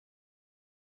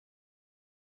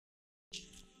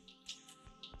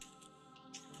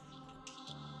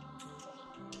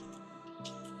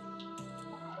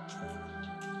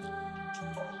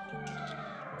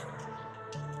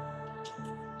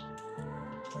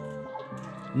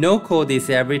No code is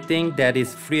everything that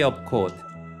is free of code.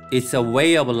 It's a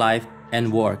way of life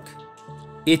and work.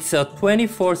 It's a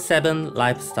 24/7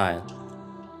 lifestyle.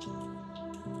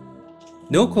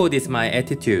 No code is my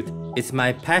attitude. It's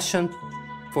my passion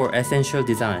for essential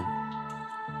design,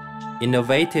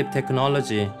 innovative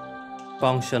technology,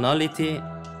 functionality,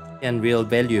 and real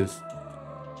values.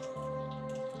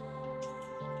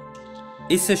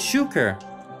 It's a Shoeker,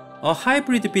 a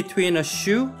hybrid between a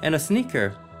shoe and a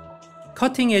sneaker.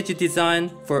 Cutting-edge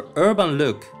design for urban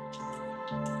look.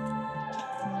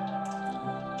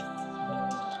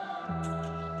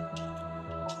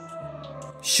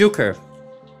 Shoeker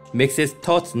mixes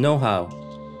thought know-how,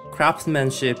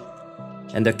 craftsmanship,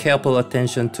 and the careful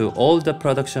attention to all the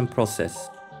production process.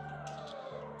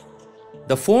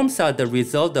 The forms are the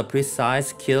result of precise,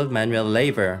 skilled manual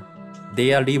labor.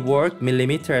 They are reworked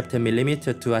millimeter after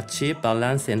millimeter to achieve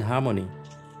balance and harmony.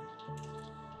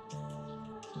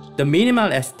 The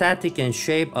minimal aesthetic and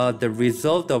shape are the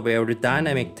result of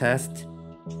aerodynamic test,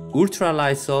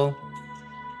 ultralight sole,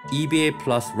 EVA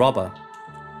plus rubber.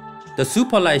 The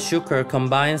Superlight Shoeker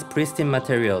combines pristine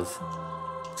materials,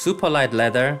 superlight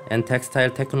leather, and textile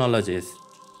technologies.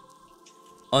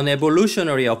 An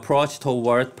evolutionary approach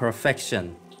toward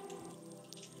perfection.